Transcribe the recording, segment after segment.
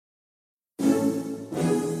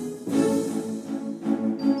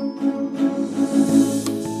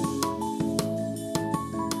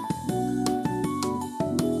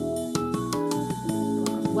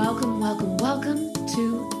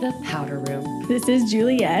the powder room. This is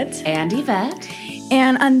Juliet. And Yvette.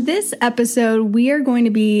 And on this episode, we are going to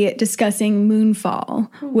be discussing Moonfall,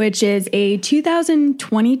 which is a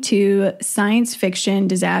 2022 science fiction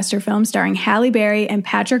disaster film starring Halle Berry and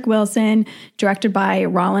Patrick Wilson, directed by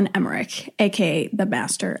Roland Emmerich, a.k.a. the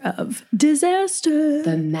Master of Disaster.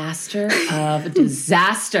 The Master of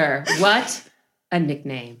Disaster. What a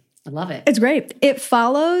nickname. I love it. It's great. It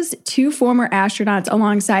follows two former astronauts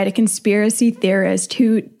alongside a conspiracy theorist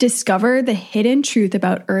who discover the hidden truth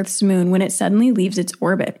about Earth's moon when it suddenly leaves its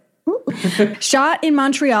orbit. Shot in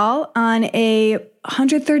Montreal on a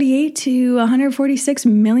 $138 to $146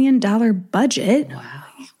 million budget.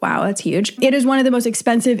 Wow, that's huge. It is one of the most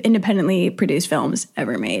expensive independently produced films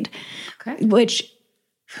ever made. Okay. Which,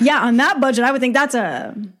 yeah, on that budget, I would think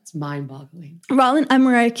It's mind-boggling. Roland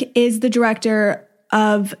Emmerich is the director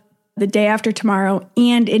of The Day After Tomorrow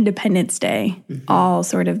and Independence Day, all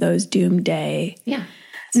sort of those doomsday. Yeah.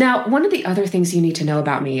 Now, one of the other things you need to know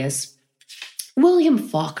about me is William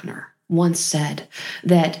Faulkner once said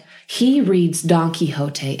that he reads Don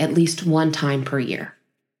Quixote at least one time per year.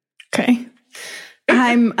 Okay.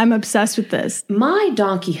 I'm obsessed with this. My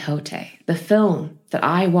Don Quixote, the film that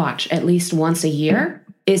I watch at least once a year,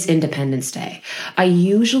 is Independence Day. I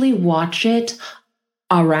usually watch it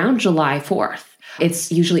around July 4th.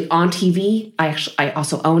 It's usually on TV. I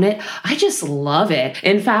also own it. I just love it.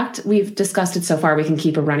 In fact, we've discussed it so far. We can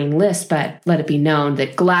keep a running list, but let it be known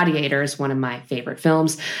that Gladiator is one of my favorite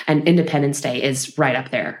films, and Independence Day is right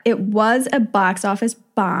up there. It was a box office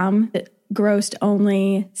bomb that grossed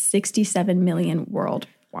only $67 million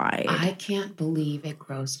worldwide. I can't believe it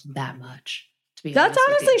grossed that much. To be That's honest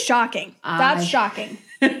with honestly you. shocking. That's shocking.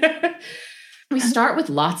 We start with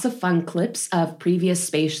lots of fun clips of previous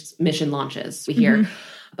space mission launches. We hear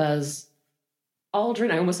Buzz Aldrin.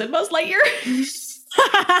 I almost said Buzz Lightyear.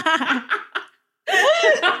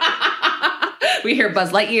 We hear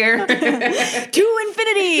Buzz Lightyear. To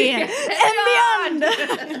infinity and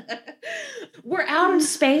beyond. We're out in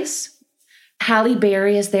space. Halle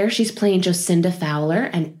Berry is there. She's playing Jocinda Fowler,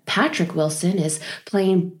 and Patrick Wilson is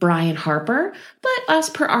playing Brian Harper. But as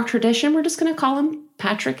per our tradition, we're just going to call him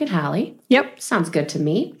Patrick and Halle. Yep. Sounds good to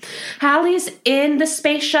me. Halle's in the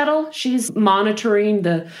space shuttle. She's monitoring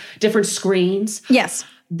the different screens. Yes.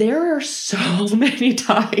 There are so many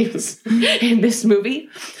times in this movie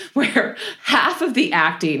where half of the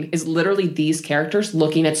acting is literally these characters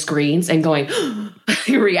looking at screens and going,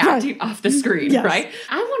 reacting off the screen, right?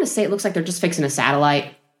 I want to say it looks like they're just fixing a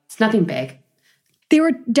satellite. It's nothing big. They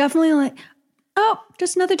were definitely like, oh,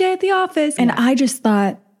 just another day at the office. And I just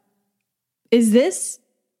thought, is this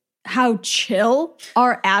how chill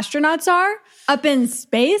our astronauts are up in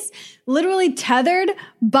space? Literally tethered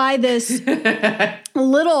by this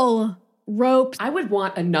little rope. I would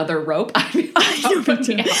want another rope.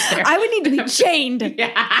 I would need to be chained.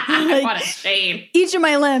 Yeah, I want a chain. Each of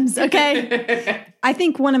my limbs, okay? I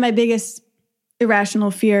think one of my biggest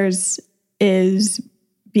irrational fears is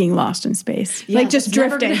being lost in space. Yeah, like just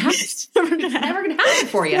drifting. It's never going to happen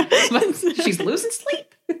for you. But she's losing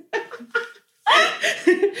sleep.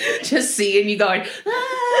 Just seeing you going,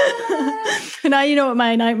 And now you know what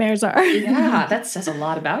my nightmares are. Yeah, that says a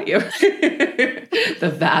lot about you.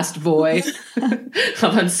 The vast void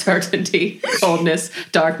of uncertainty, coldness,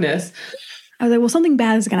 darkness. I was like, well, something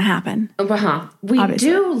bad is going to happen. We Obviously.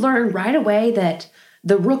 do learn right away that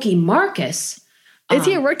the rookie Marcus... Is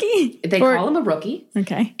he a rookie? They call him a rookie.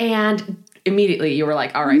 Okay. And immediately you were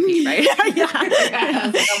like, R.I.P., right?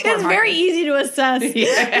 Yeah. It's very easy to assess.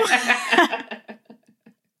 Yeah.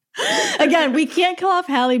 Again, we can't kill off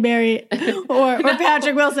Halle Berry or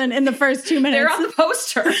Patrick Wilson in the first 2 minutes. They're on the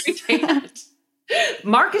poster. We can't.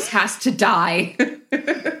 Marcus has to die.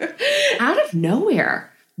 Out of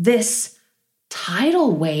nowhere, this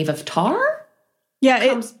tidal wave of tar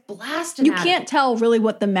comes blasting You out can't of it. tell really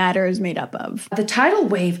what the matter is made up of. The tidal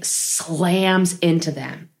wave slams into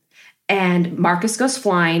them, and Marcus goes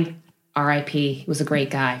flying. R.I.P. He was a great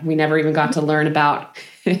guy. We never even got to learn about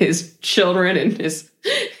his children and his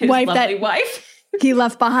lovely wife he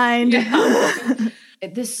left behind. Yeah.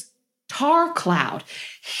 This tar cloud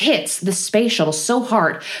hits the space shuttle so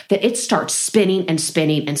hard that it starts spinning and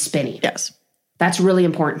spinning and spinning. Yes. That's really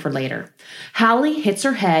important for later. Halle hits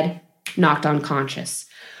her head, knocked unconscious.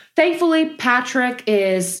 Thankfully, Patrick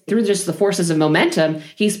is, through just the forces of momentum,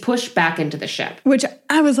 he's pushed back into the ship. Which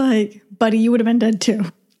I was like, buddy, you would have been dead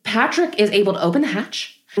too. Patrick is able to open the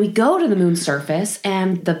hatch. We go to the moon's surface,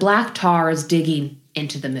 and the black tar is digging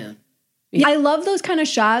into the moon. Yeah, I love those kind of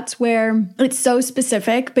shots where it's so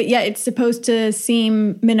specific, but yet it's supposed to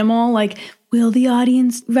seem minimal. Like will the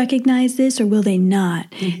audience recognize this or will they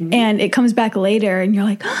not? Mm-hmm. And it comes back later and you're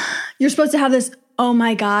like, you're supposed to have this, oh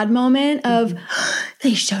my God moment of,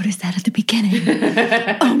 they showed us that at the beginning.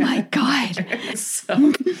 Oh my God.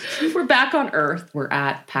 So we're back on Earth. We're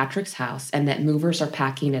at Patrick's house and that movers are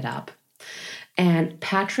packing it up. And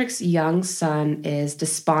Patrick's young son is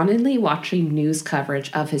despondently watching news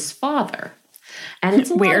coverage of his father. And it's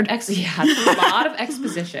weird. It's a lot of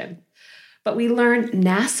exposition. But we learn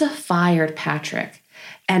NASA fired Patrick,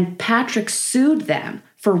 and Patrick sued them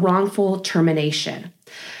for wrongful termination.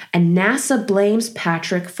 And NASA blames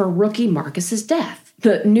Patrick for rookie Marcus's death.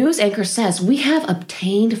 The news anchor says, we have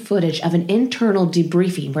obtained footage of an internal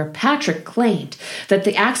debriefing where Patrick claimed that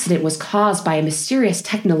the accident was caused by a mysterious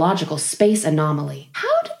technological space anomaly.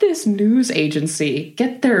 How did this news agency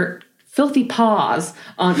get their filthy paws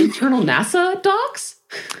on internal NASA docs?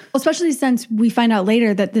 Well, especially since we find out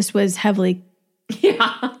later that this was heavily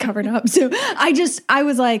covered up. So I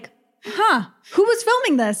was like, who was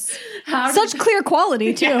filming this? Such clear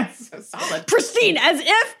quality too. Yeah, so solid. Pristine, as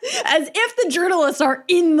if the journalists are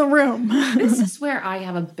in the room. This is where I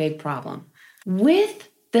have a big problem with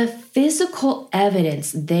the physical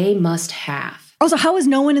evidence they must have. Also, how is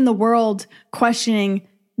no one in the world questioning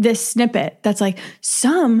this snippet that's like,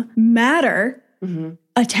 some matter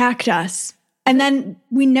attacked us, and then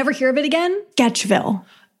we never hear of it again? Sketchville.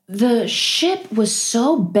 The ship was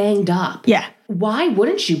so banged up. Yeah. Why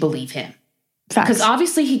wouldn't you believe him? Facts. Because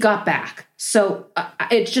obviously he got back. So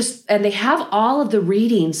it's just, and they have all of the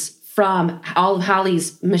readings from all of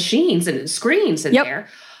Halle's machines and screens in there.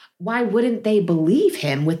 Why wouldn't they believe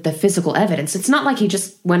him with the physical evidence? It's not like he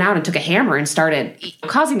just went out and took a hammer and started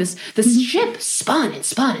causing this ship spun and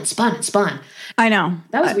spun and spun and spun. I know.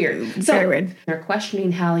 That was weird. Very weird. They're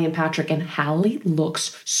questioning Halle and Patrick, and Halle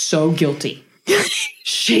looks so guilty.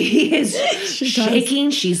 She is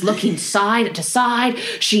shaking. She's looking side to side.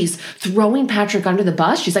 She's throwing Patrick under the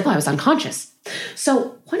bus. She's like, I was unconscious.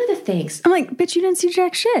 So one of the things... I'm like, bitch, you didn't see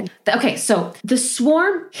jack shit. Okay, so the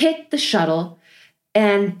swarm hit the shuttle,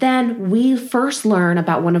 and then we first learn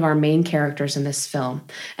about one of our main characters in this film.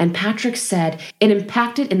 And Patrick said it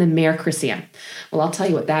impacted in the Mare Crisium. Well, I'll tell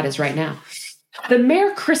you what that is right now. The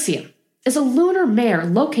Mare Crisium is a lunar mare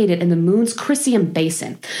located in the moon's Crisium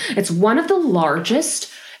basin. It's one of the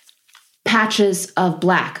largest patches of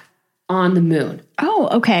black on the moon. Oh,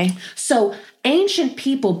 okay. So ancient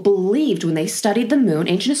people believed when they studied the moon,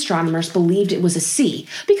 ancient astronomers believed it was a sea.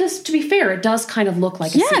 Because to be fair, it does kind of look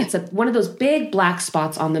like a sea. It's one of those big black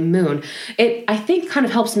spots on the moon. It, I think, kind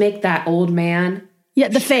of helps make that old man. Yeah,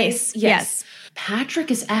 the face. Yes.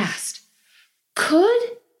 Patrick is asked, could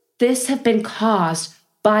this have been caused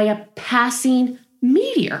by a passing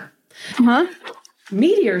meteor?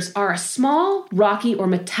 Meteors are a small, rocky, or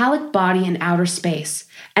metallic body in outer space,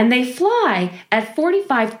 and they fly at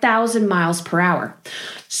 45,000 miles per hour.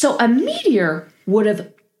 So a meteor would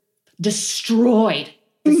have destroyed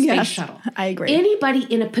the space shuttle. I agree. Anybody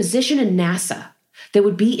in a position in NASA that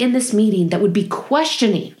would be in this meeting that would be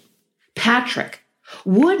questioning Patrick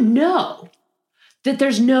would know that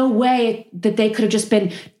there's no way that they could have just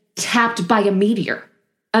been tapped by a meteor.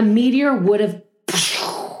 A meteor would have...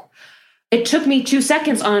 It took me 2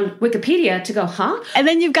 seconds on Wikipedia to go, And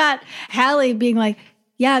then you've got Halle being like,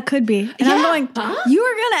 yeah, it could be. And I'm going, you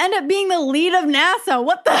are going to end up being the lead of NASA.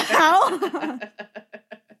 What the hell?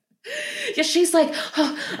 Yeah, she's like,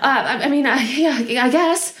 I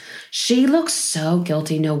guess. She looks so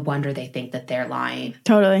guilty. No wonder they think that they're lying.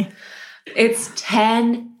 Totally. It's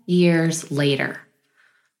 10 years later.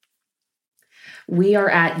 We are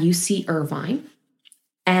at UC Irvine.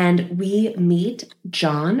 And we meet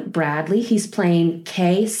John Bradley. He's playing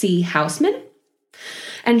K.C. Houseman.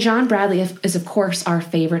 And John Bradley is, of course, our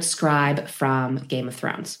favorite scribe from Game of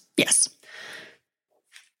Thrones. Yes.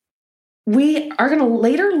 We are going to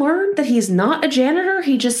later learn that he's not a janitor.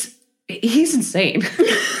 He's insane.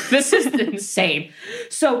 This is insane.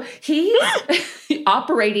 So he's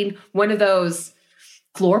operating one of those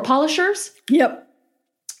floor polishers. Yep.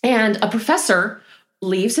 And a professor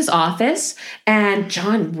leaves his office, and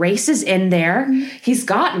John races in there. He's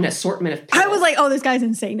got an assortment of pills. I was like, oh, this guy's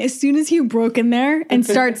insane. As soon as he broke in there and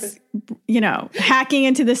starts, hacking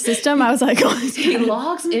into the system, I was like, oh, he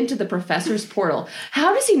logs into the professor's portal.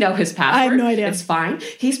 How does he know his password? I have no idea. It's fine.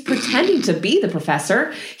 He's pretending to be the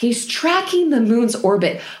professor. He's tracking the moon's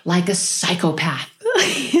orbit like a psychopath.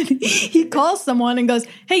 He calls someone and goes,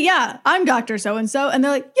 hey, yeah, I'm Dr. So-and-so. And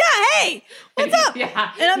they're like, yeah, hey, what's up?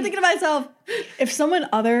 Yeah. And I'm thinking to myself, if someone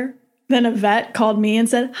other than Yvette called me and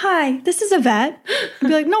said, hi, this is Yvette, I'd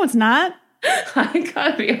be like, no, it's not. I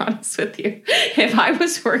gotta be honest with you. If I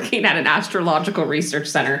was working at an astrological research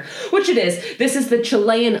center, which it is, this is the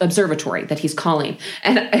Chilean observatory that he's calling.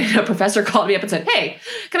 And a professor called me up and said, hey,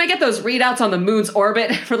 can I get those readouts on the moon's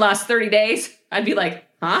orbit for the last 30 days? I'd be like,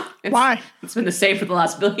 huh? Why? It's been the same for the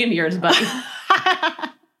last billion years, buddy.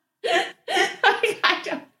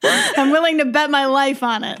 I'm willing to bet my life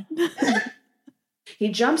on it. He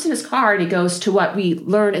jumps in his car and he goes to what we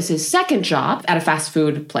learn is his second job at a fast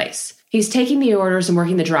food place. He's taking the orders and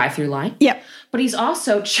working the drive-through line. Yep. But he's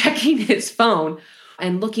also checking his phone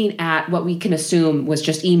and looking at what we can assume was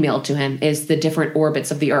just emailed to him is the different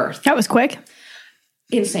orbits of the Earth. That was quick.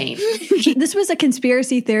 Insane. This was a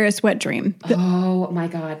conspiracy theorist wet dream. Oh, my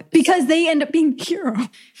God. Because they end up being hero.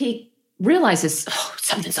 He realizes,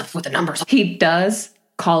 something's up with the numbers. He does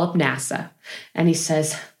call up NASA and he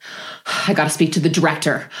says, I got to speak to the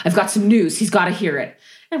director. I've got some news. He's got to hear it.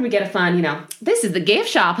 And we get a fun, this is the gift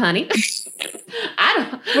shop, honey. Which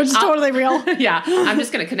is totally real. Yeah. I'm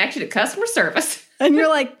just going to connect you to customer service. And you're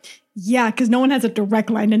like, yeah, because no one has a direct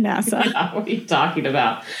line to NASA. Yeah, what are you talking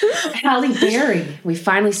about? Halle Berry. We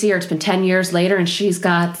finally see her. It's been 10 years later, and she's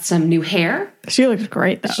got some new hair. She looks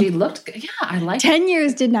great, though. She looked good. Yeah, I like 10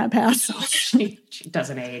 years did not pass. She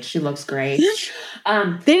doesn't age. She looks great.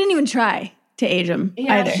 They didn't even try to age him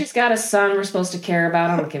either. She's got a son we're supposed to care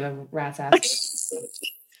about. I don't give a rat's ass.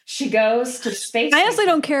 She goes to the space. I honestly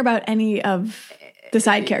don't care about any of the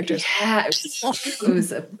side characters. Yeah. It was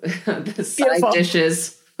the side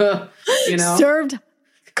dishes. Served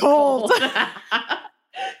cold.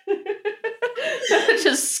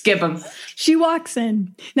 Just skip them. She walks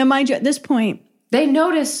in. Now, mind you, at this point, they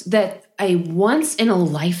notice that a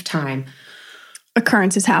once-in-a-lifetime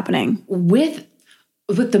occurrence is happening. With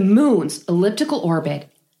the moon's elliptical orbit.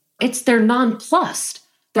 They're nonplussed.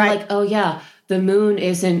 They're like, oh, yeah, the moon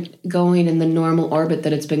isn't going in the normal orbit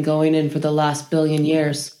that it's been going in for the last billion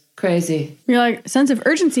years. Crazy. You're like, sense of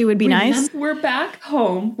urgency would be nice. We're back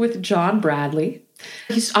home with John Bradley.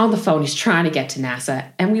 He's on the phone. He's trying to get to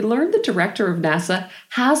NASA. And we learned the director of NASA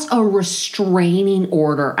has a restraining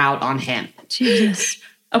order out on him. Jesus.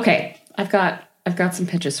 Okay, I've got some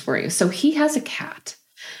pitches for you. So he has a cat.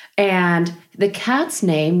 And the cat's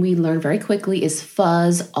name, we learn very quickly, is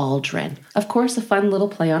Fuzz Aldrin. Of course, a fun little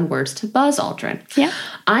play on words to Buzz Aldrin. Yeah.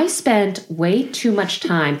 I spent way too much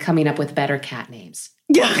time coming up with better cat names.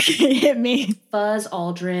 Okay, hit me. Buzz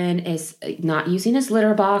Aldrin is not using his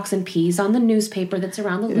litter box and pees on the newspaper that's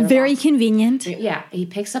around the litter box. Very convenient. Yeah, he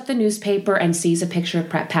picks up the newspaper and sees a picture of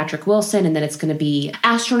Patrick Wilson, and then it's going to be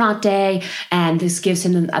Astronaut Day, and this gives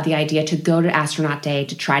him the idea to go to Astronaut Day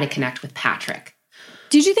to try to connect with Patrick.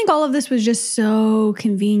 Did you think all of this was just so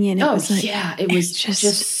convenient? It was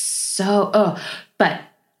just so. But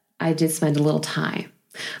I did spend a little time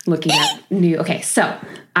looking at new. Okay, so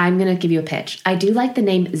I'm going to give you a pitch. I do like the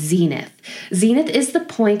name Zenith. Zenith is the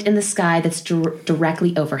point in the sky that's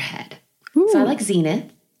directly overhead. Ooh. So I like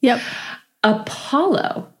Zenith. Yep.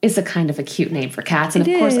 Apollo is a kind of a cute name for cats. And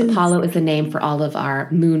of course, Apollo is the name for all of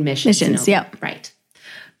our moon missions. Yep. Right.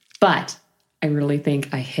 But I really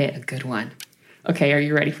think I hit a good one. Okay, are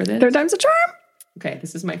you ready for this? Third time's a charm. Okay,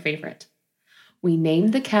 this is my favorite. We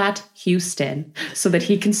named the cat Houston so that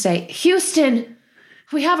he can say, Houston,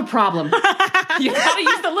 we have a problem. You gotta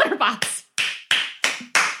use the litter box.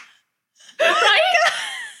 Right?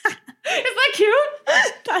 Is that cute?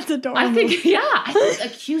 That's adorable. I think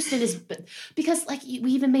like Houston is, because like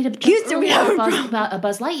we even made a Houston, we have about a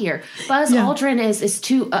Buzz Lightyear. Buzz Aldrin is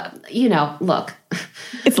too, look.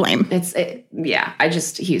 It's lame.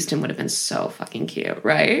 Houston would have been so fucking cute,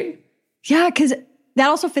 right? Yeah, because that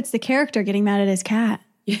also fits the character getting mad at his cat.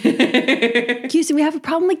 Houston, we have a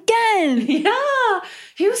problem again. Yeah,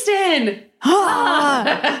 Houston. Well,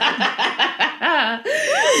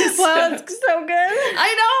 it's so good.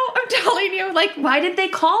 I know. I'm telling you. Like, why did they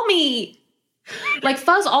call me? Like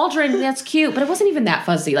Fuzz Aldrin, that's cute, but it wasn't even that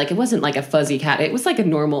fuzzy. Like, it wasn't like a fuzzy cat. It was like a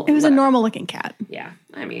normal. It was a normal looking cat. Yeah.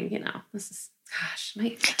 I mean, this is, gosh.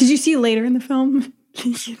 Did you see later in the film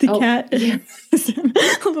the cat? Yeah.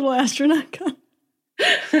 A little astronaut cat.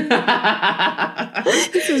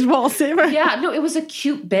 This is wallpaper. Yeah, no, it was a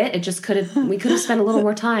cute bit. We could have spent a little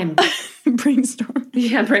more time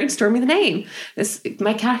brainstorming the name.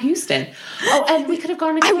 My cat Houston. Oh, and we could have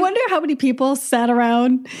gone. I wonder how many people sat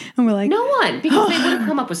around and were like, no one, because they would have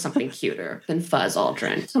come up with something cuter than Fuzz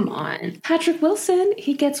Aldrin. Come on, Patrick Wilson.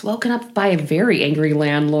 He gets woken up by a very angry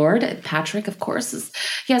landlord. Patrick, of course,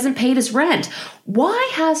 he hasn't paid his rent.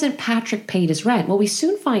 Why hasn't Patrick paid his rent? Well, we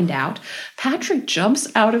soon find out. Patrick jumps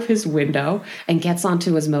out of his window and gets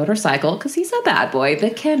onto his motorcycle because he's a bad boy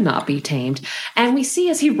that cannot be tamed. And we see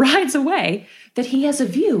as he rides away that he has a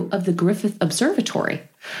view of the Griffith Observatory.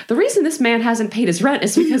 The reason this man hasn't paid his rent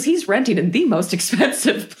is because he's renting in the most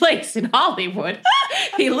expensive place in Hollywood.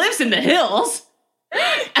 He lives in the hills,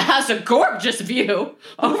 has a gorgeous view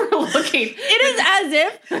overlooking. It is as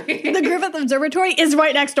if the Griffith Observatory is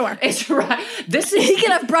right next door. It's right. He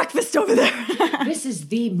can have breakfast over there. This is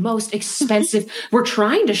the most expensive. We're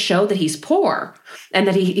trying to show that he's poor and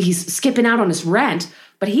that he's skipping out on his rent,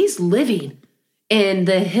 but he's living in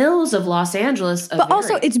the hills of Los Angeles. But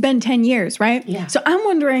also, it's been 10 years, right? Yeah. So I'm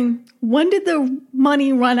wondering, when did the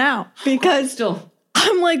money run out? Because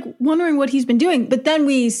I'm like wondering what he's been doing. But then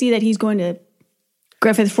we see that he's going to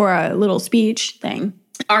Griffith for a little speech thing.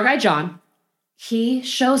 Our guy, John, he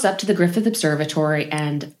shows up to the Griffith Observatory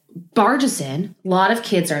and barges in. A lot of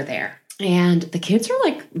kids are there. And the kids are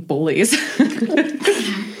like bullies.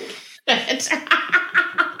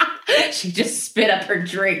 She just spit up her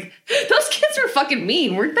drink. Those kids were fucking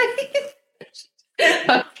mean, weren't they?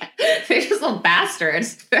 They're just little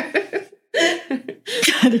bastards. God,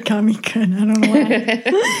 it got me good. I don't know why.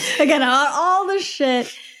 Again, all the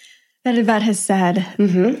shit that Yvette has said.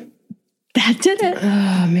 Mm-hmm. That did it.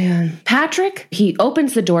 Oh, man. Patrick, he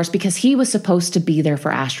opens the doors because he was supposed to be there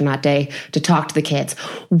for Astronaut Day to talk to the kids.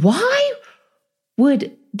 Why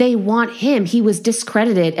would they want him? He was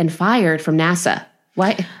discredited and fired from NASA.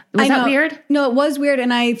 Why? Was that weird? No, it was weird.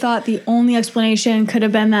 And I thought the only explanation could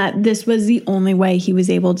have been that this was the only way he was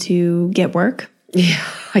able to get work. Yeah,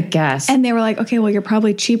 I guess. And they were like, okay, well, you're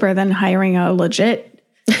probably cheaper than hiring a legit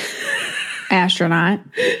astronaut.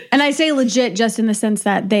 And I say legit just in the sense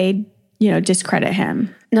that they, discredit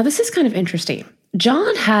him. Now, this is kind of interesting.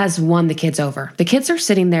 John has won the kids over. The kids are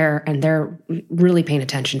sitting there and they're really paying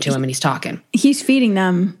attention to him and he's talking. He's feeding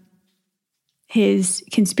them his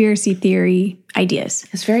conspiracy theory ideas.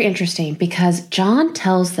 It's very interesting because John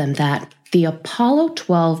tells them that the Apollo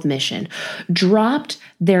 12 mission dropped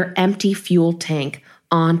their empty fuel tank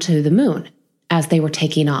onto the moon as they were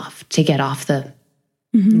taking off to get off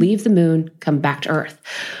leave the moon, come back to Earth.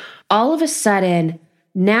 All of a sudden,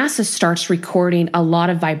 NASA starts recording a lot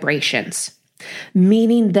of vibrations,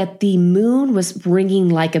 meaning that the moon was ringing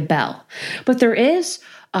like a bell. But there is,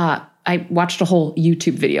 I watched a whole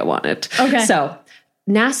YouTube video on it. Okay. So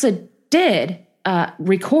NASA did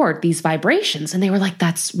record these vibrations, and they were like,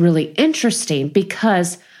 that's really interesting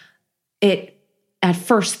because at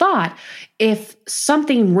first thought, if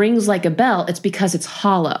something rings like a bell, it's because it's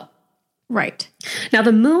hollow. Right. Now,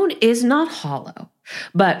 the moon is not hollow,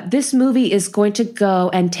 but this movie is going to go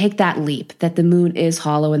and take that leap that the moon is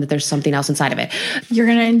hollow and that there's something else inside of it. You're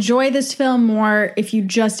going to enjoy this film more if you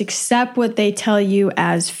just accept what they tell you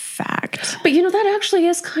as fact. But that actually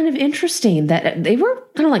is kind of interesting that they were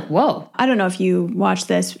kind of like, whoa. I don't know if you watched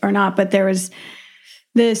this or not, but there was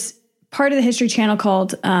this part of the History Channel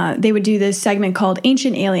called, they would do this segment called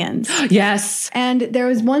Ancient Aliens. Yes. And there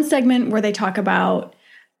was one segment where they talk about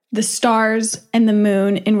the stars and the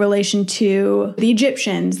moon in relation to the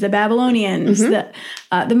Egyptians, the Babylonians, the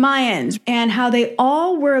Mayans, and how they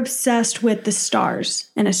all were obsessed with the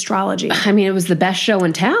stars and astrology. I mean, it was the best show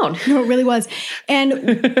in town. No, it really was.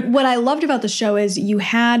 And what I loved about the show is you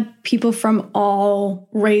had people from all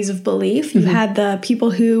rays of belief. You had the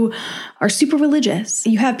people who are super religious.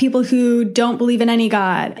 You have people who don't believe in any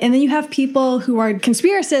God. And then you have people who are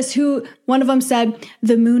conspiracists who, one of them said,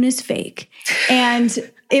 the moon is fake. And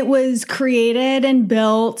it was created and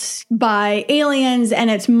built by aliens and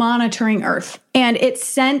it's monitoring Earth. And it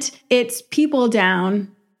sent its people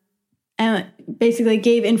down and basically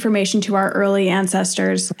gave information to our early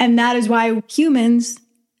ancestors. And that is why humans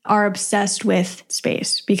are obsessed with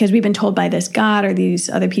space, because we've been told by this God or these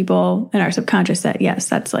other people in our subconscious that, yes,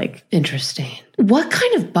 that's like... Interesting. What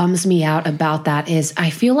kind of bums me out about that is I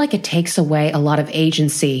feel like it takes away a lot of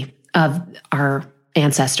agency of our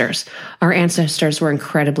ancestors. Our ancestors were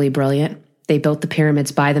incredibly brilliant. They built the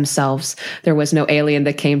pyramids by themselves. There was no alien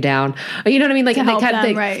that came down. You know what I mean? Like to help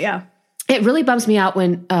them, right? Yeah. It really bums me out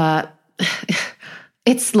when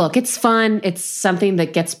it's fun. It's something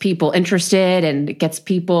that gets people interested and it gets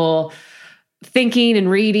people thinking and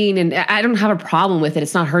reading. And I don't have a problem with it.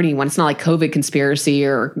 It's not hurting anyone. It's not like COVID conspiracy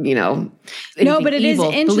or, no, but it evil.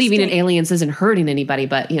 Is interesting. Believing in aliens isn't hurting anybody,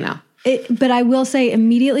 but But I will say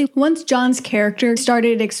immediately, once John's character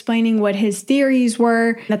started explaining what his theories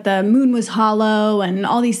were, that the moon was hollow and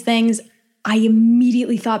all these things, I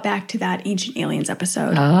immediately thought back to that Ancient Aliens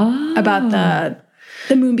episode about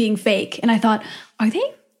the moon being fake. And I thought,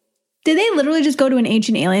 did they literally just go to an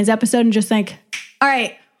Ancient Aliens episode and just think, all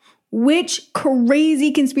right, which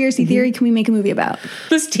crazy conspiracy theory can we make a movie about?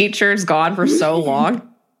 This teacher's gone for so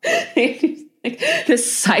long. Like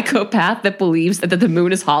this psychopath that believes that the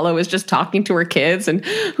moon is hollow is just talking to her kids, and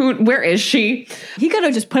where is she? He could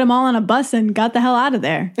have just put them all on a bus and got the hell out of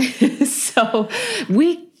there. So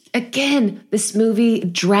this movie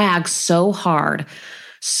drags so hard.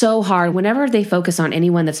 Whenever they focus on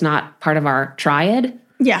anyone that's not part of our triad,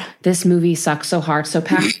 this movie sucks so hard. So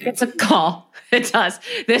Patrick gets a call. It does.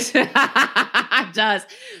 It does.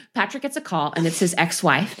 Patrick gets a call, and it's his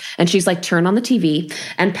ex-wife, and she's like, turn on the TV,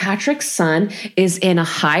 and Patrick's son is in a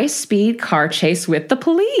high-speed car chase with the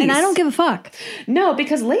police. And I don't give a fuck. No,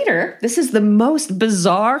 because later, this is the most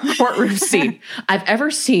bizarre courtroom scene I've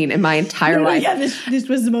ever seen in my entire life. Yeah, this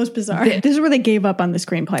was the most bizarre. This is where they gave up on the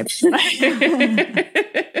screenplay.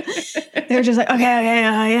 They were just like,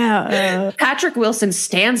 okay. Patrick Wilson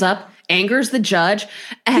stands up, angers the judge.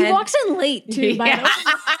 And he walks in late, too, by the way.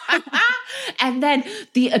 And then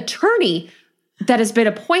the attorney that has been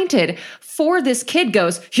appointed for this kid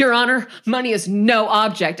goes, Your Honor, money is no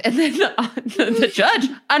object. And then the judge,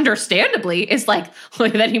 understandably, is like, well,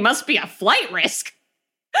 then he must be a flight risk.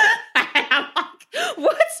 And I'm like,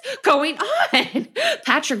 what's going on?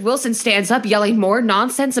 Patrick Wilson stands up yelling more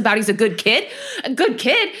nonsense about he's a good kid. And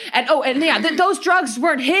those drugs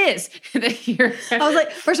weren't his. I was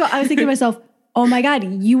like, first of all, I was thinking to myself, oh my God,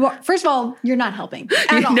 first of all, you're not helping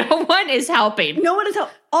at all. No one is helping. No one is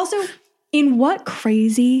helping. Also, in what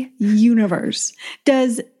crazy universe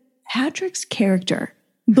does Patrick's character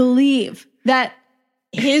believe that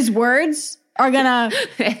his words are gonna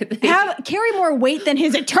carry more weight than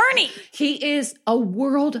his attorney? He is a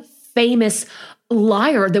world famous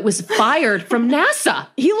liar that was fired from NASA.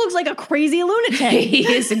 He looks like a crazy lunatic. He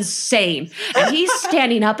is insane. And he's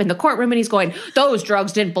standing up in the courtroom and he's going, those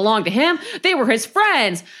drugs didn't belong to him. They were his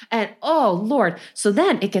friends. And oh, Lord. So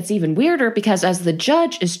then it gets even weirder because as the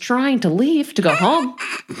judge is trying to leave to go home,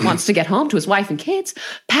 wants to get home to his wife and kids,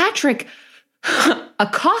 Patrick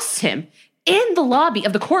accosts him in the lobby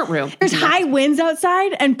of the courtroom. There's high winds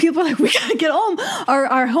outside and people are like, we gotta get home.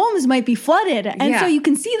 Our homes might be flooded. And so you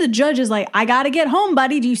can see the judge is like, I gotta get home,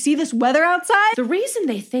 buddy. Do you see this weather outside? The reason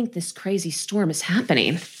they think this crazy storm is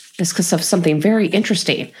happening is because of something very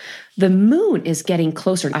interesting. The moon is getting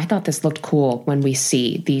closer. I thought this looked cool when we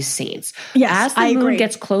see these scenes. Yes, as the moon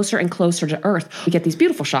gets closer and closer to Earth, we get these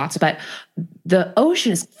beautiful shots, but the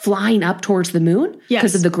ocean is flying up towards the moon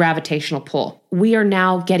because of the gravitational pull. We are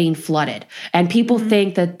now getting flooded, and people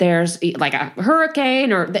think that there's like a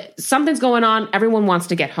hurricane or something's going on. Everyone wants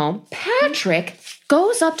to get home. Patrick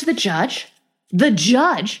goes up to the judge,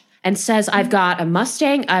 and says, I've got a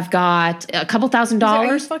Mustang. I've got a couple $1,000. Are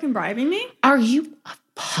you fucking bribing me? Are you a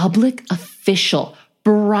public official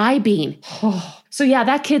bribing? Oh. So yeah,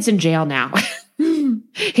 that kid's in jail now.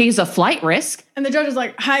 He's a flight risk. And the judge is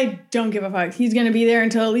like, I don't give a fuck. He's going to be there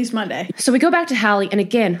until at least Monday. So we go back to Halle. And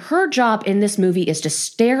again, her job in this movie is to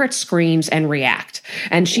stare at screens and react.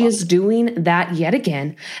 And she is doing that yet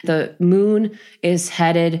again. The moon is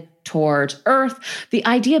headed towards Earth. The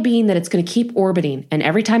idea being that it's going to keep orbiting. And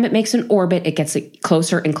every time it makes an orbit, it gets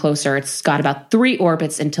closer and closer. It's got about 3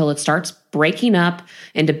 orbits until it starts breaking up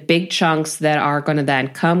into big chunks that are going to then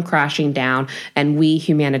come crashing down. And we,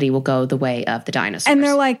 humanity, will go the way of the dinosaurs. And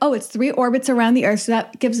they're like, oh, it's 3 orbits around the Earth. So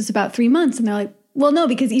that gives us about 3 months. And they're like, well, no,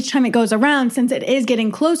 because each time it goes around, since it is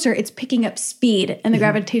getting closer, it's picking up speed and the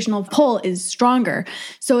gravitational pull is stronger.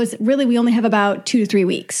 So it's really, we only have about 2 to 3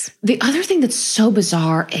 weeks. The other thing that's so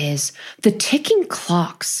bizarre is the ticking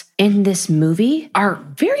clocks in this movie are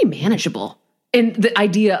very manageable in the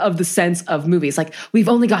idea of the sense of movies. Like, we've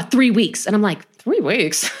only got 3 weeks. And I'm like, 3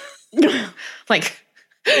 weeks? Like,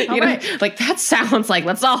 you know, like that sounds like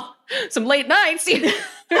some late nights.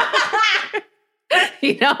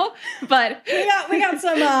 You know, but we got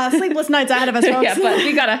some sleepless nights ahead of us, folks. Yeah, but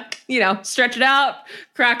we gotta, stretch it out,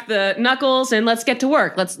 crack the knuckles, and let's get to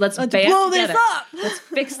work. Let's blow this up. Let's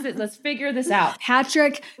fix it. Let's figure this out.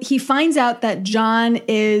 Patrick, he finds out that John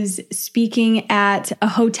is speaking at a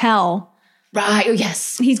hotel. Right. Oh,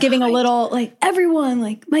 yes. He's giving a little, like, everyone,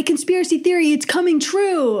 like, my conspiracy theory, it's coming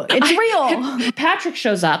true. It's real. Patrick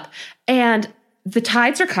shows up, and the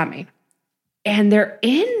tides are coming, and they're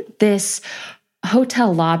in this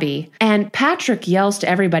hotel lobby, and Patrick yells to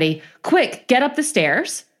everybody, quick, get up the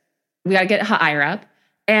stairs. We got to get higher up.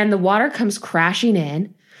 And the water comes crashing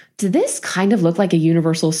in. Did this kind of look like a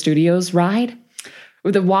Universal Studios ride?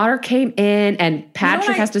 Where the water came in and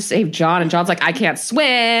Patrick has to save John, and John's like, I can't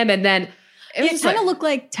swim. And then it kind of looked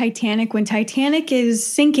like Titanic when Titanic is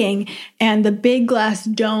sinking and the big glass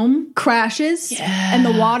dome crashes and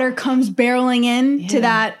the water comes barreling in to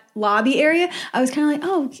that lobby area. I was kind of like,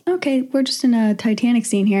 oh, okay, we're just in a Titanic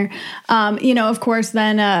scene here. Of course,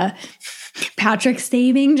 then Patrick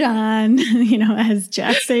saving John, as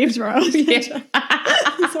Jack saves Rose. Yeah.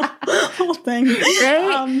 Whole thing.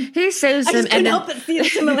 Right? He saves I them. just couldn't help but see the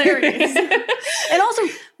similarities. And also,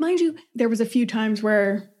 mind you, there was a few times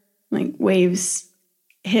where waves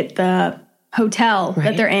hit the hotel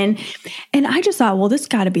that they're in. And I just thought, well, this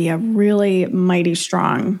got to be a really mighty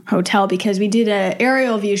strong hotel, because we did an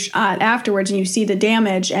aerial view shot afterwards and you see the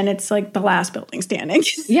damage and it's like the last building standing.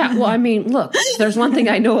 Yeah. Well, I mean, look, there's one thing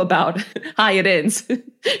I know about Hyatt Inns.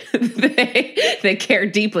 They care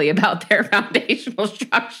deeply about their foundational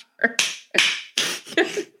structure.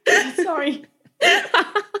 Sorry.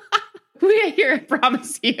 We here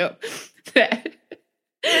promise you that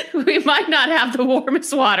we might not have the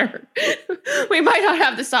warmest water. We might not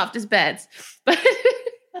have the softest beds. But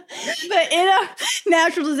in a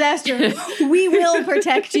natural disaster, we will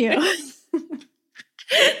protect you.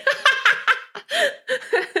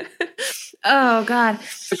 Oh, God.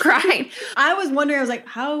 I'm crying. I was wondering, I was like,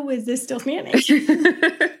 how is this still standing?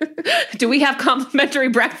 Do we have complimentary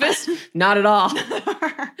breakfast? Not at all.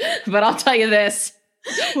 But I'll tell you this.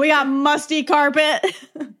 We got musty carpet.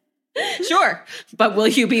 Sure. But will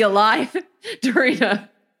you be alive during a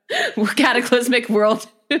cataclysmic world?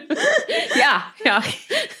 Yeah.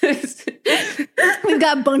 We've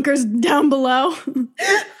got bunkers down below.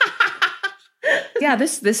 Yeah,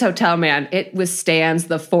 this hotel, man, it withstands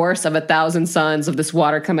the force of 1,000 suns of this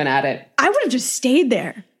water coming at it. I would have just stayed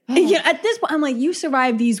there. Oh. At this point, I'm like, you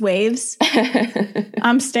survived these waves.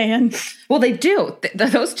 I'm staying. Well, they do.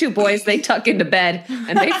 Those two boys, they tuck into bed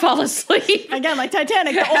and they fall asleep. Again, like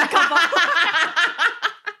Titanic, the old couple.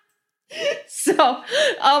 So,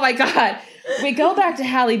 oh my God. We go back to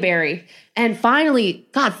Halle Berry. And finally,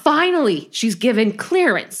 she's given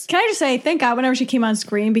clearance. Can I just say, thank God, whenever she came on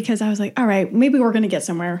screen, because I was like, all right, maybe we're going to get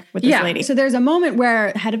somewhere with this lady. So there's a moment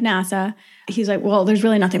where head of NASA, he's like, well, there's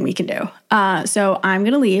really nothing we can do. So I'm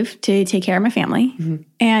going to leave to take care of my family. Mm-hmm.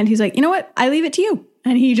 And he's like, you know what? I leave it to you.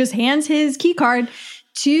 And he just hands his key card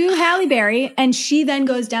to Halle Berry. And she then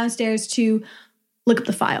goes downstairs to look up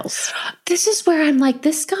the files. This is where I'm like,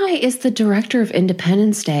 this guy is the director of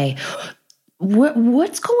Independence Day.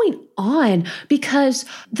 What's going on? Because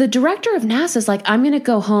the director of NASA is like, I'm going to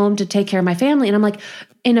go home to take care of my family. And I'm like,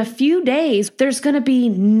 in a few days, there's going to be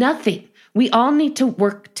nothing. We all need to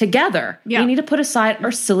work together. Yeah. We need to put aside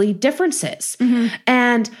our silly differences. Mm-hmm.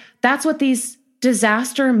 And that's what these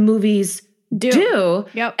disaster movies do.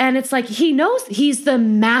 Yep. And it's like, he knows he's the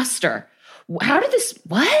master. How did this,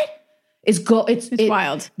 what? It's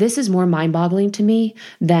wild. This is more mind-boggling to me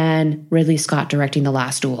than Ridley Scott directing The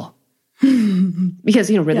Last Duel.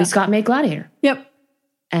 Because, Ridley Scott made Gladiator. Yep.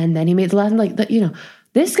 And then he made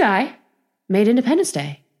this guy made Independence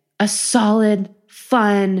Day. A solid,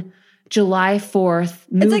 fun, July 4th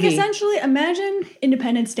movie. It's like essentially, imagine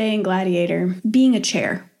Independence Day and Gladiator being a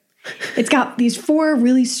chair. It's got these 4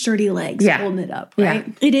 really sturdy legs holding it up, right?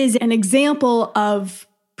 Yeah. It is an example of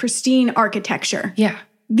pristine architecture. Yeah.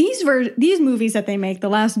 These movies that they make, The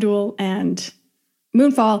Last Duel and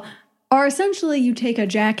Moonfall, are essentially you take a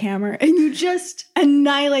jackhammer and you just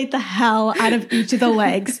annihilate the hell out of each of the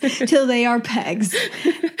legs till they are pegs.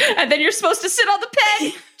 And then you're supposed to sit on the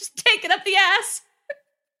peg, just take it up the ass.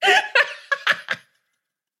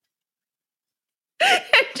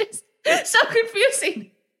 Just so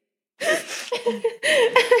confusing.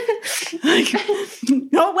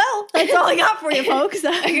 Oh, well, that's all I got for you, folks.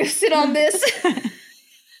 I'm going to sit on this.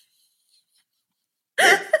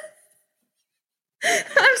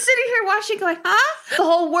 I'm sitting here watching going, huh? The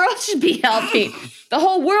whole world should be healthy. The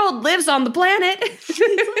whole world lives on the planet.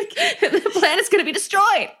 The planet's going to be destroyed.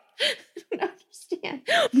 I don't understand.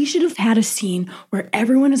 We should have had a scene where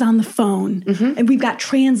everyone is on the phone and we've got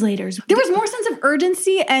translators. There was more sense of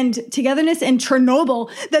urgency and togetherness in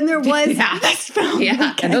Chernobyl than there was in this film.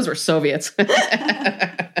 Yeah, and those were Soviets. And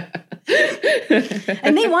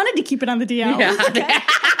they wanted to keep it on the DL. Yeah. Okay.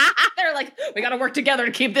 They're like, we got to work together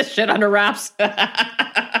to keep this shit under wraps.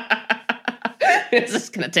 It's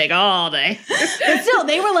just going to take all day. But still,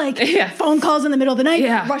 they were like phone calls in the middle of the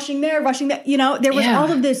night, rushing there, rushing there. There was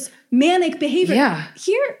all of this manic behavior. Yeah.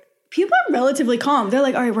 Here, people are relatively calm. They're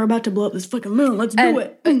like, all right, we're about to blow up this fucking moon. Let's do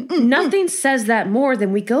it. Nothing says that more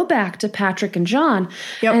than we go back to Patrick and John.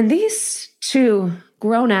 Yep. And these two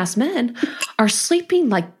grown-ass men are sleeping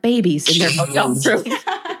like babies in their hotel room.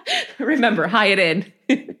 Remember, Hyatt Inn.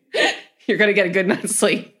 You're going to get a good night's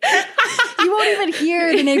sleep. You won't even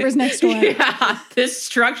hear the neighbors next door. Yeah, this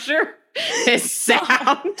structure is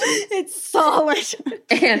sound. It's solid.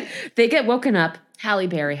 And they get woken up. Halle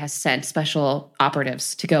Berry has sent special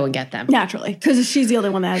operatives to go and get them. Naturally, because she's the only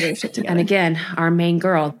one that has her shit together. And again, our main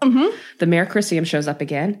girl, the Mayor Christium, shows up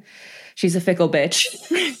again. She's a fickle bitch.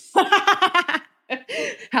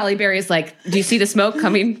 Halle Berry is like, do you see the smoke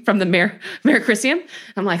coming from the Mericrysium?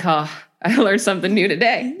 I'm like, oh, I learned something new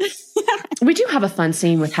today. We do have a fun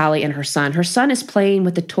scene with Halle and her son. Her son is playing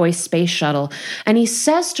with the toy space shuttle, and he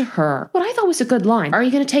says to her, what I thought was a good line, are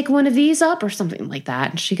you going to take one of these up or something like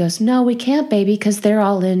that? And she goes, no, we can't, baby, because they're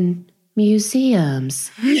all in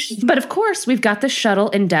museums. But of course, we've got the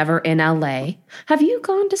shuttle Endeavour in LA. Have you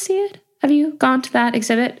gone to see it? Have you gone to that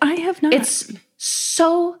exhibit? I have not. It's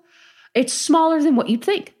smaller than what you'd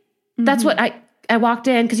think. That's what I walked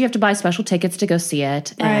in because you have to buy special tickets to go see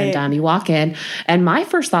it. And you walk in. And my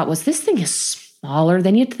first thought was, this thing is smaller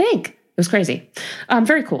than you'd think. It was crazy.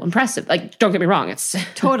 Very cool. Impressive. Like, don't get me wrong. It's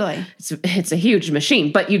totally. It's a huge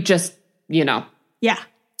machine, but you just, Yeah.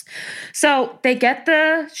 So they get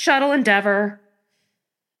the shuttle Endeavour.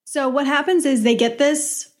 So what happens is they get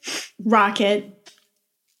this rocket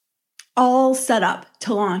all set up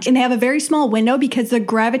to launch. And they have a very small window because the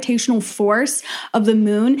gravitational force of the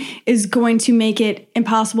moon is going to make it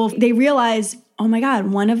impossible. They realize, oh my God,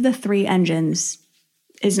 one of the 3 engines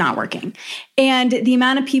is not working. And the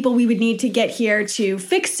amount of people we would need to get here to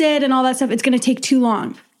fix it and all that stuff, it's going to take too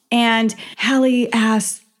long. And Halle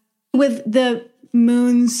asks, with the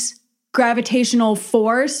moon's gravitational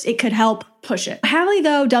force, it could help push it. Halle,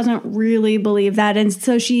 though, doesn't really believe that. And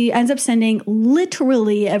so she ends up sending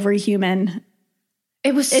literally every human.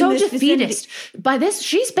 It was so defeatist. By this,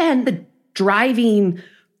 she's been the driving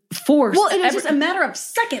force. Well, it was just a matter of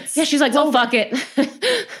seconds. Yeah, she's like, well, fuck it.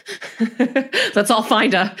 Let's all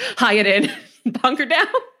find a hide in, bunker down.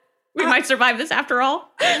 We might survive this after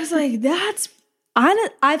all. I was like,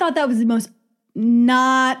 I thought that was the most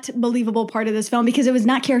not believable part of this film because it was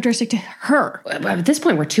not characteristic to her. At this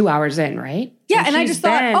point, we're 2 hours in, right? Yeah, and I just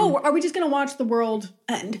thought, are we just going to watch the world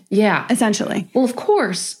end? Yeah. Essentially. Well, of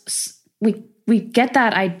course, we get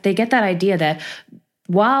that. They get that idea that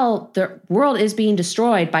while the world is being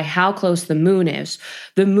destroyed by how close the moon is,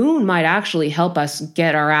 the moon might actually help us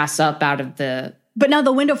get our ass up out of the... But now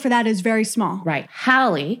the window for that is very small. Right.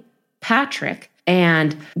 Halle, Patrick...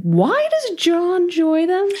 And why does John join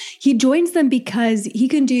them? He joins them because he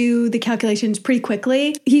can do the calculations pretty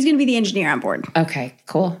quickly. He's going to be the engineer on board. Okay,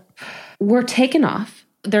 cool. We're taking off.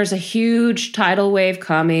 There's a huge tidal wave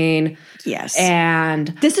coming. Yes. And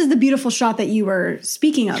this is the beautiful shot that you were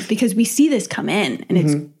speaking of because we see this come in and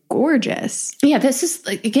it's gorgeous. Yeah, this is,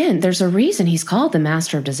 again, there's a reason he's called the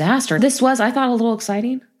master of disaster. This was, I thought, a little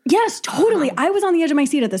exciting. Yes, totally. I was on the edge of my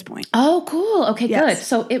seat at this point. Oh, cool. Okay, good.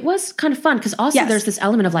 So it was kind of fun because also there's this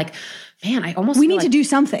element of like, man, I almost we need to do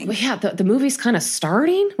something. Well, yeah, the movie's kind of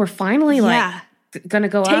starting. We're finally like going to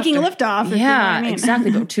go taking lift off. Yeah, you know what I mean.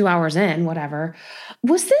 Exactly. But 2 hours in, whatever.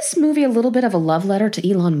 Was this movie a little bit of a love letter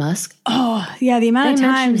to Elon Musk? Oh, yeah. The amount of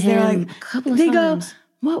times they're like, a couple of times. Go,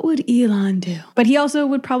 what would Elon do? But he also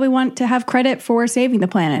would probably want to have credit for saving the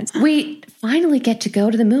planet. We finally get to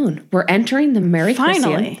go to the moon. We're entering the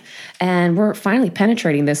Mericrysium. And we're finally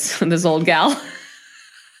penetrating this old gal.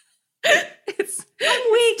 It's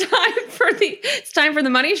time for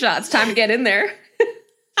the money shot. It's time to get in there.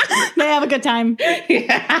 They have a good time.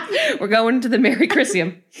 Yeah. We're going to the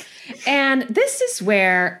Mericrysium. And this is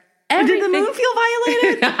where did the moon feel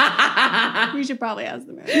violated? We should probably ask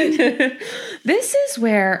the moon. This is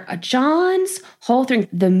where John's whole thing,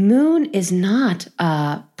 the moon is not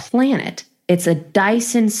a planet. It's a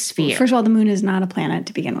Dyson sphere. First of all, the moon is not a planet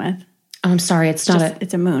to begin with. Oh, I'm sorry. It's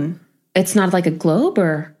a moon. It's not like a globe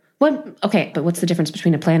or what? Okay, but what's the difference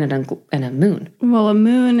between a planet and a moon? Well, a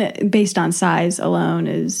moon based on size alone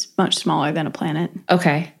is much smaller than a planet.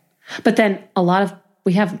 Okay. But then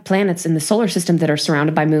we have planets in the solar system that are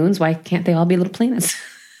surrounded by moons. Why can't they all be little planets?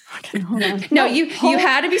 Okay, hold on. No, you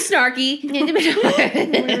had to be snarky.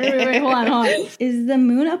 wait, hold on. Is the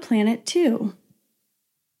moon a planet too?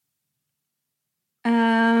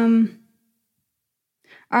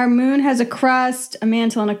 Our moon has a crust, a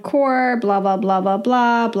mantle, and a core, blah, blah, blah, blah,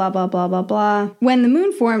 blah, blah, blah, blah, blah, blah. When the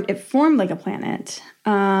moon formed, it formed like a planet.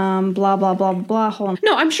 Blah, blah, blah, blah, blah. Hold on.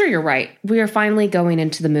 No, I'm sure you're right. We are finally going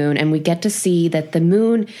into the moon, and we get to see that the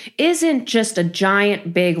moon isn't just a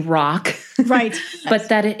giant big rock. Right. But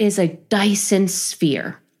that it is a Dyson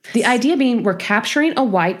sphere. The idea being we're capturing a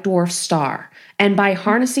white dwarf star, and by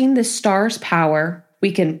harnessing this star's power,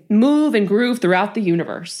 we can move and groove throughout the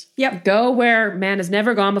universe. Yep. Go where man has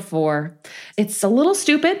never gone before. It's a little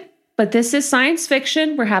stupid, but this is science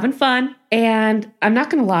fiction. We're having fun. And I'm not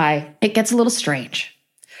going to lie, it gets a little strange.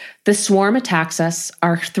 The swarm attacks us.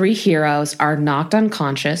 Our 3 heroes are knocked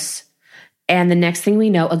unconscious. And the next thing we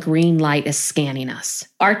know, a green light is scanning us.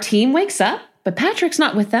 Our team wakes up, but Patrick's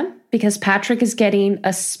not with them because Patrick is getting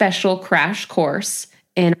a special crash course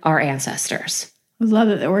in our ancestors. I love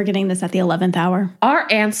that we're getting this at the 11th hour. Our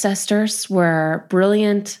ancestors were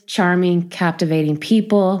brilliant, charming, captivating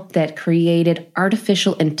people that created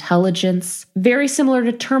artificial intelligence. Very similar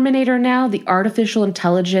to Terminator now, the artificial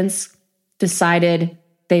intelligence decided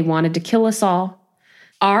they wanted to kill us all.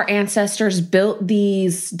 Our ancestors built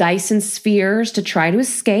these Dyson spheres to try to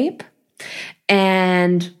escape.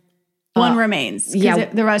 And one remains. Yeah.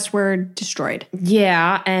 The rest were destroyed.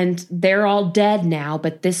 Yeah. And they're all dead now.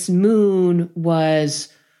 But this moon was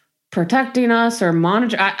protecting us or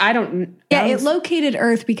monitoring. I don't. Yeah. It located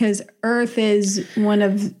Earth because Earth is one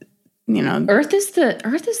of, Earth is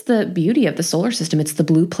the beauty of the solar system. It's the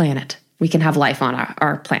blue planet. We can have life on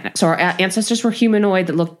our planet. So our ancestors were humanoid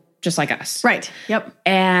that looked just like us. Right. Yep.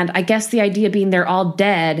 And I guess the idea being they're all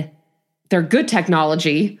dead, they're good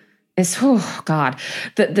technology is, oh God,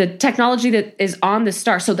 the technology that is on the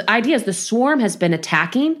star. So the idea is the swarm has been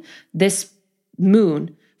attacking this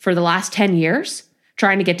moon for the last 10 years,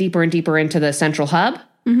 trying to get deeper and deeper into the central hub.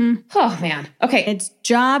 Mm-hmm. Oh man. Okay. Its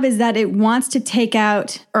job is that it wants to take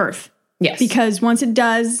out Earth. Yes. Because once it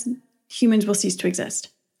does, humans will cease to exist.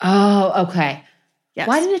 Oh, okay. Yes.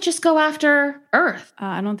 Why didn't it just go after Earth?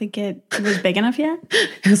 I don't think it was big enough yet.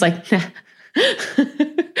 It was like,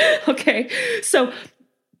 okay. So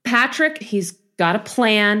Patrick, he's got a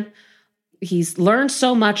plan. He's learned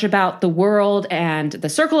so much about the world and the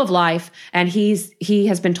circle of life. And he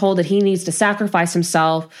has been told that he needs to sacrifice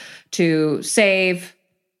himself to save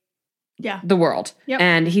the world. Yep.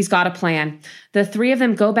 And he's got a plan. The three of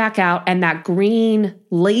them go back out, and that green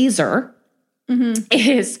laser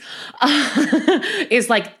is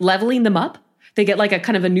like leveling them up. They get like a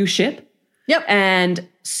kind of a new ship. Yep. And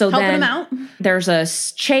so helping then them out. There's a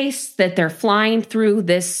chase that they're flying through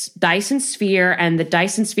this Dyson sphere, and the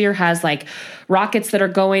Dyson sphere has like rockets that are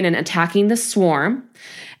going and attacking the swarm.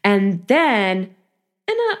 And then,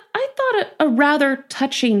 I thought a rather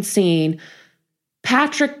touching scene,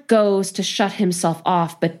 Patrick goes to shut himself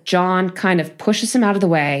off, but John kind of pushes him out of the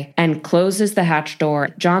way and closes the hatch door.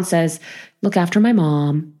 John says, "Look after my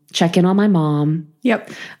mom. Check in on my mom."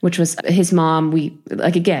 Yep. Which was his mom.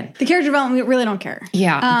 Again. The character development, we really don't care.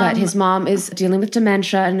 Yeah. But his mom is dealing with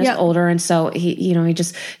dementia and is older. And so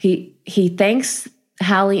he thanks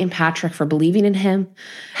Halle and Patrick for believing in him.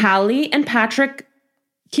 Halle and Patrick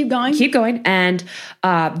keep going. And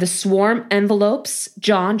the swarm envelopes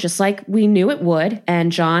John, just like we knew it would.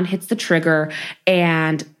 And John hits the trigger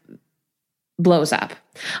and blows up.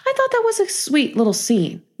 I thought that was a sweet little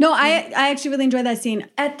scene. No, I actually really enjoyed that scene.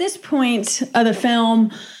 At this point of the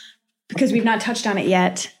film, because we've not touched on it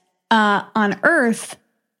yet, on Earth,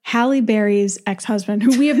 Halle Berry's ex-husband,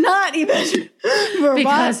 who we have not even...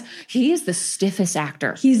 because he is the stiffest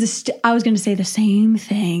actor. I was going to say the same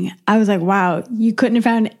thing. I was like, wow, you couldn't have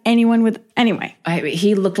found anyone with... Anyway.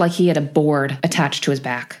 He looked like he had a board attached to his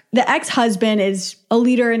back. The ex-husband is a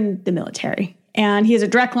leader in the military, and he has a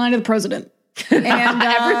direct line to the president. And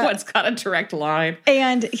everyone's got a direct line.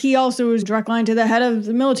 And he also is direct line to the head of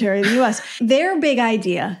the military of the U.S. Their big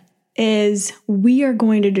idea is we are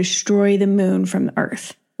going to destroy the moon from the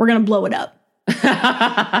Earth. We're going to blow it up.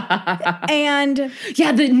 And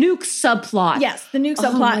yeah, the nuke subplot. Yes, the nuke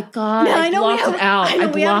subplot. Oh my God. Now, I blocked it out. I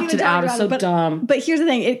blocked it out. It's so dumb. But here's the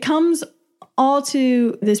thing. It comes all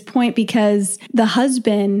to this point because the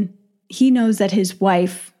husband, he knows that his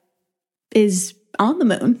wife is on the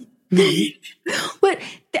moon. But,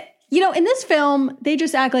 in this film, they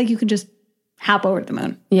just act like you can just hop over to the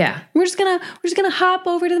moon. Yeah. We're just gonna hop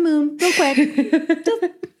over to the moon real quick. Just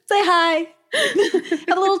say hi.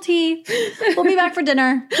 Have a little tea. We'll be back for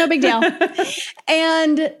dinner. No big deal.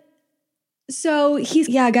 And so he's,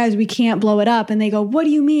 guys, we can't blow it up. And they go, what do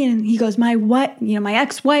you mean? And he goes, my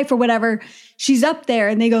ex-wife or whatever, she's up there.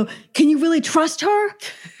 And they go, can you really trust her?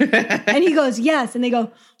 And he goes, yes. And they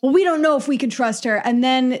go, well, we don't know if we can trust her. And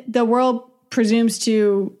then the world presumes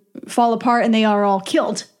to fall apart and they are all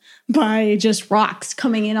killed by just rocks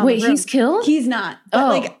coming in on the room. Wait, he's killed? He's not.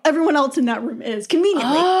 But everyone else in that room is,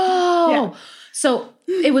 conveniently. Oh. Yeah. So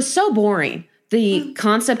it was so boring. The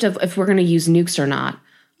concept of if we're going to use nukes or not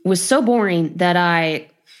was so boring that I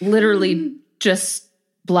literally just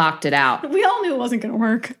blocked it out. We all knew it wasn't going to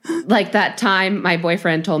work. Like that time my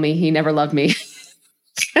boyfriend told me he never loved me.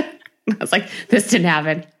 I was like, this didn't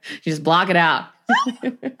happen. You just block it out.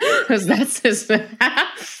 Because that's his...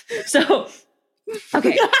 So,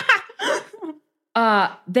 okay.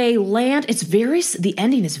 They land, the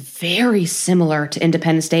ending is very similar to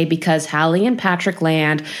Independence Day because Halle and Patrick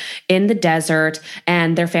land in the desert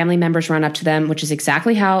and their family members run up to them, which is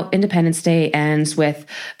exactly how Independence Day ends, with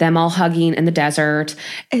them all hugging in the desert.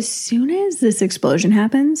 As soon as this explosion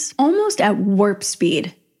happens, almost at warp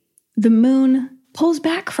speed, the moon pulls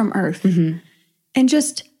back from Earth and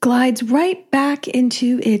just glides right back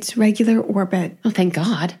into its regular orbit. Oh, thank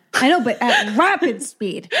God. I know, but at rapid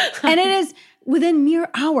speed. And it is within mere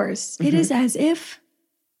hours. It is as if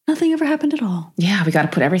nothing ever happened at all. Yeah, we got to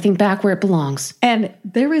put everything back where it belongs. And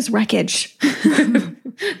there is wreckage.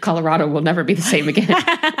 Colorado will never be the same again.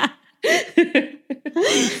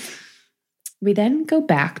 We then go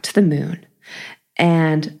back to the moon,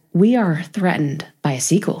 and we are threatened by a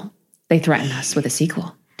sequel. They threaten us with a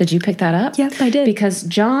sequel. Did you pick that up? Yep, I did. Because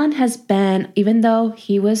John has been, even though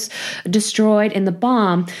he was destroyed in the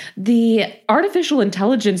bomb, the artificial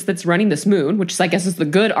intelligence that's running this moon, which I guess is the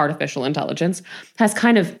good artificial intelligence, has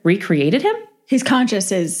kind of recreated him. His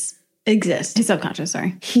conscious exists. His subconscious,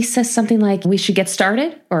 sorry. He says something like, we should get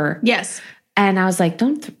started, or... Yes. And I was like,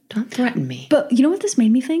 don't threaten me. But you know what this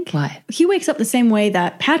made me think? What? He wakes up the same way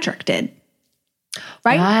that Patrick did.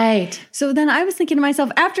 Right? Right. So then I was thinking to myself,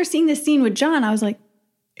 after seeing this scene with John, I was like,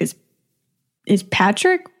 is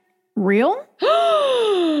Patrick real?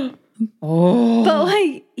 Oh. But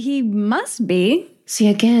like, he must be. See,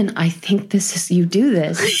 again, I think you do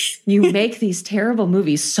this. You make these terrible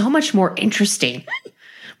movies so much more interesting.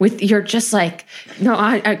 You're just like, no,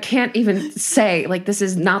 I can't even say, like, this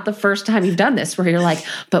is not the first time you've done this, where you're like,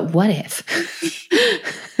 but what if?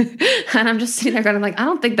 And I'm just sitting there going, like,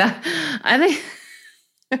 I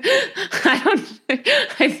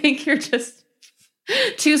think you're just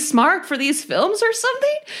too smart for these films or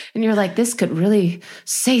something. And you're like, this could really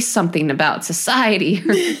say something about society.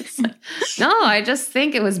 Like, no, I just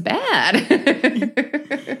think it was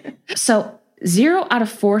bad. So 0 out of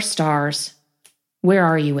 4 stars. Where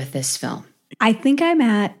are you with this film? I think I'm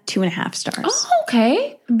at 2.5 stars. Oh,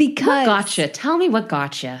 okay. Because what gotcha? Tell me what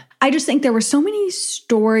gotcha. I just think there were so many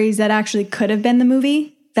stories that actually could have been the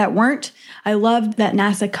movie that weren't. I loved that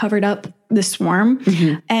NASA covered up the swarm.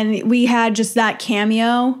 And we had just that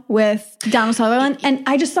cameo with Donald Sutherland. And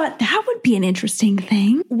I just thought that would be an interesting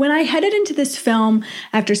thing. When I headed into this film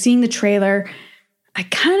after seeing the trailer, I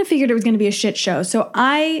kind of figured it was going to be a shit show. So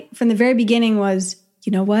I, from the very beginning, was,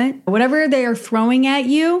 you know what? Whatever they are throwing at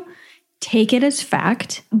you, take it as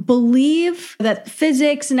fact. Believe that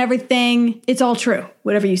physics and everything, it's all true,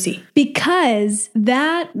 whatever you see. Because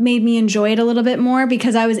that made me enjoy it a little bit more,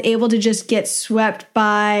 because I was able to just get swept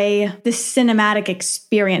by the cinematic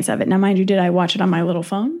experience of it. Now, mind you, did I watch it on my little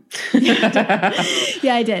phone?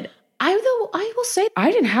 Yeah, I did. I will say I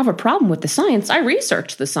didn't have a problem with the science. I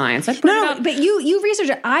researched the science. But you researched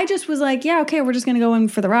it. I just was like, yeah, okay, we're just going to go in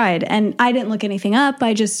for the ride. And I didn't look anything up.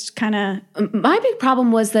 I just kind of... My big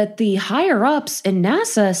problem was that the higher-ups in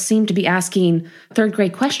NASA seemed to be asking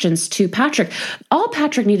third-grade questions to Patrick. All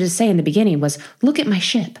Patrick needed to say in the beginning was, look at my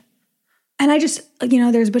ship. And I just,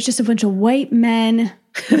 there's just a bunch of white men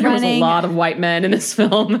There was a lot of white men in this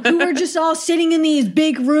film. who were just all sitting in these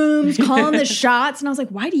big rooms calling the shots. And I was like,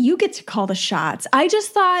 why do you get to call the shots? I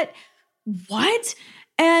just thought, what?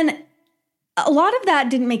 And a lot of that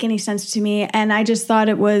didn't make any sense to me. And I just thought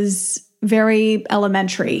it was very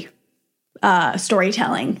elementary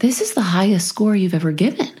storytelling. This is the highest score you've ever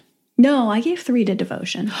given. No, I gave 3 to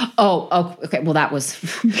Devotion. Oh, okay. Well, that was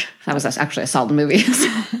actually a solid movie.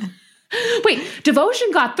 Wait,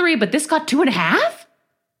 Devotion got 3, but this got 2.5?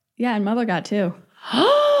 Yeah, and Mother got 2.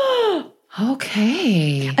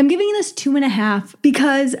 Okay. I'm giving this 2.5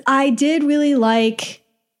 because I did really like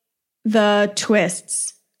the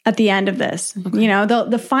twists at the end of this. Okay.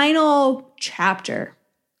 The final chapter,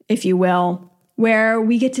 if you will, where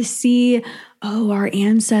we get to see, our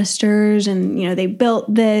ancestors, and, they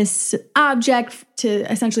built this object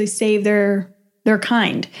to essentially save their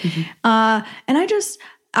kind. Mm-hmm. And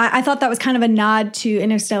I thought that was kind of a nod to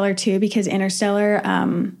Interstellar too, because Interstellar,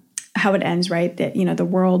 how it ends, right? That, the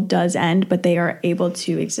world does end, but they are able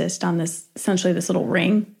to exist on this little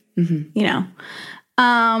ring,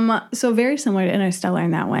 so very similar to Interstellar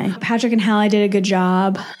in that way. Patrick and Halle did a good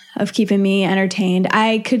job of keeping me entertained.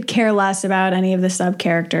 I could care less about any of the sub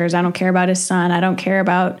characters. I don't care about his son. I don't care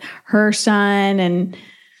about her son and,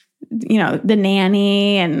 the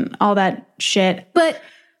nanny and all that shit. But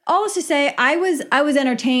all is to say, I was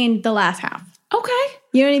entertained the last half. Okay.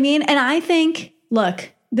 You know what I mean? And I think,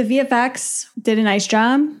 look, the VFX did a nice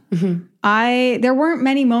job. Mm-hmm. There weren't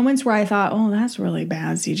many moments where I thought, oh, that's really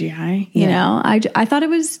bad CGI. I thought it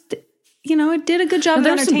was, it did a good job of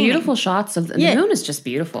There were some entertaining. beautiful shots of the moon is just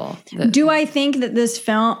beautiful. Do I think that this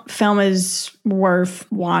film is worth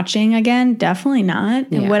watching again? Definitely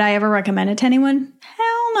not. And would I ever recommend it to anyone?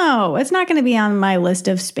 Hell no. It's not going to be on my list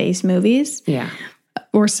of space movies. Yeah.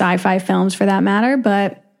 Or sci-fi films for that matter,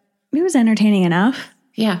 but it was entertaining enough.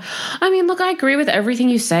 Yeah. I mean, look, I agree with everything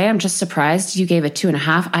you say. I'm just surprised you gave it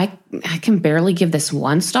 2.5. I can barely give this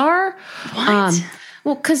 1 star. What?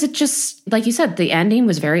 Well, because it just, like you said, the ending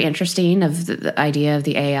was very interesting of the idea of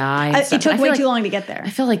the AI. It took way too long to get there. I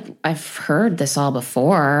feel like I've heard this all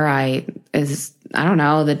before. I don't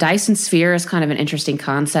know. The Dyson sphere is kind of an interesting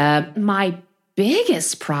concept. My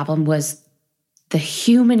biggest problem was the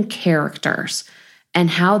human characters and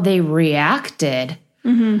how they reacted.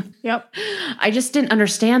 Mm-hmm. Yep. I just didn't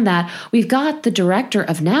understand that. We've got the director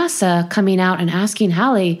of NASA coming out and asking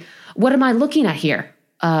Halle, what am I looking at here?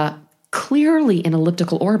 Clearly an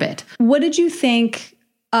elliptical orbit. What did you think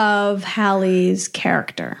of Halle's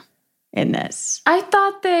character in this? I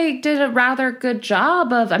thought they did a rather good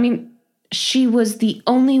job of, she was the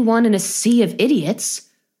only one in a sea of idiots.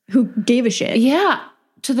 Who gave a shit. Yeah,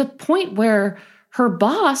 to the point where her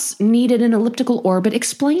boss needed an elliptical orbit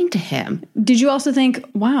explained to him. Did you also think,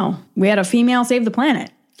 wow, we had a female save the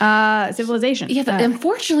planet? Civilization. Yeah,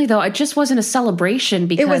 unfortunately, though, it just wasn't a celebration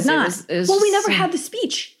because it was not. It was we never had the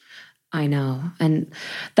speech. I know. And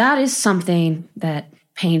that is something that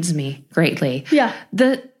pains me greatly. Yeah.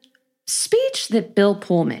 The speech that Bill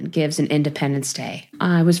Pullman gives in Independence Day,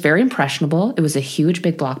 was very impressionable. It was a huge,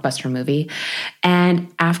 big blockbuster movie.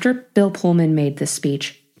 And after Bill Pullman made this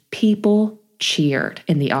speech, people cheered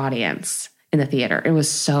in the audience in the theater. It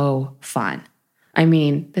was so fun.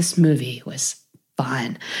 This movie was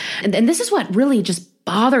fun. And this is what really just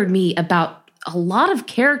bothered me about a lot of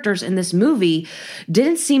characters in this movie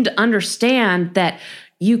didn't seem to understand that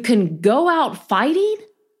you can go out fighting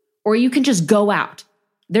or you can just go out.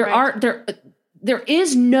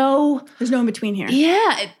 There's no in between here.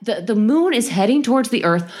 Yeah, the moon is heading towards the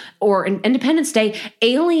earth, or in Independence Day,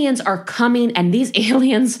 aliens are coming and these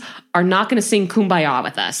aliens are not going to sing Kumbaya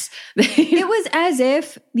with us. It was as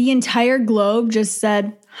if the entire globe just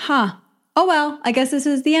said, oh well, I guess this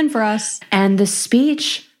is the end for us. And the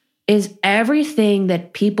speech is everything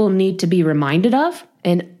that people need to be reminded of.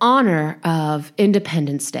 In honor of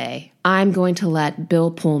Independence Day, I'm going to let Bill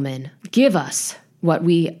Pullman give us what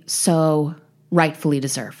we so rightfully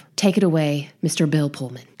deserve. Take it away, Mr. Bill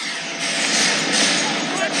Pullman.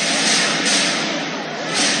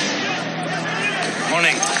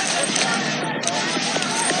 Morning.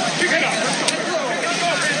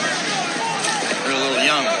 They're a little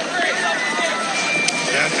young.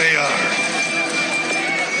 That they are.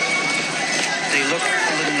 They look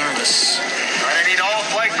a little nervous. I need all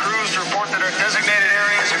flight crews to report to their designated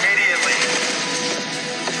areas immediately.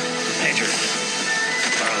 Major.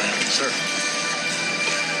 Farland. Sir.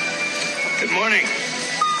 Good morning.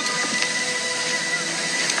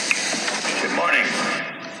 Good morning.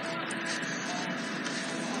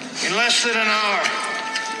 In less than an hour,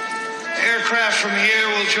 aircraft from here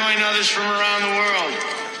will join others from around the world.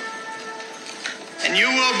 And you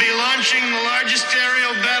will be launching the largest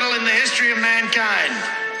aerial battle in the history of mankind.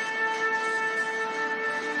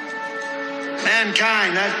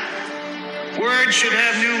 Mankind, that word should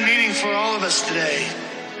have new meaning for all of us today.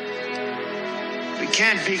 We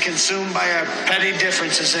can't be consumed by our petty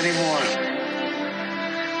differences anymore.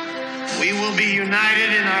 We will be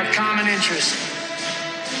united in our common interest.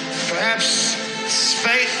 Perhaps it's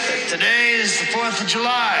fate that today is the 4th of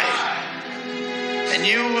July, and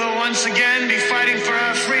you will once again be fighting for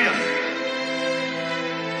our freedom.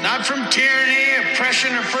 Not from tyranny,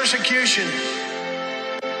 oppression, or persecution,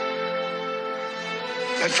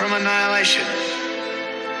 but from annihilation.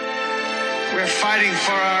 We're fighting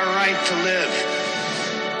for our right to live,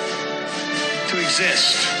 to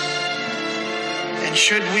exist. And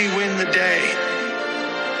should we win the day,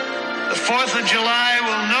 the 4th of July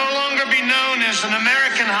will no longer be known as an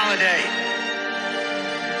American holiday,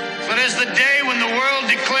 but as the day when the world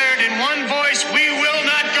declared in one voice, we will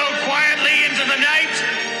not go quietly into the night.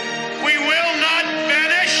 We will not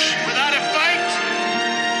vanish without a fight.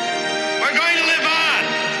 We're going to live on.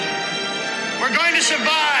 We're going to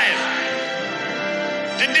survive.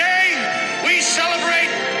 Today, we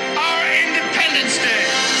celebrate our Independence Day.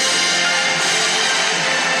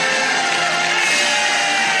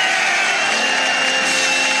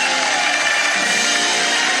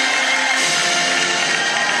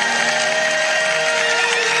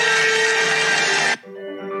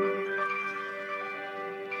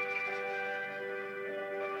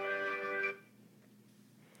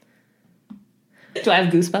 Do I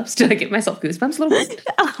have goosebumps? Did I give myself goosebumps a little bit?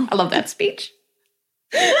 I love that speech.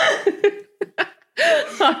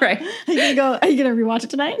 All right. Are you gonna rewatch it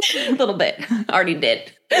tonight? A little bit. Already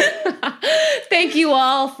did. Thank you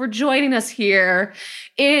all for joining us here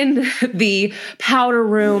in the powder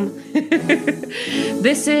room.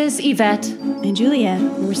 This is Yvette. And Juliet.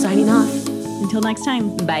 We're signing off. Until next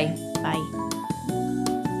time. Bye. Bye.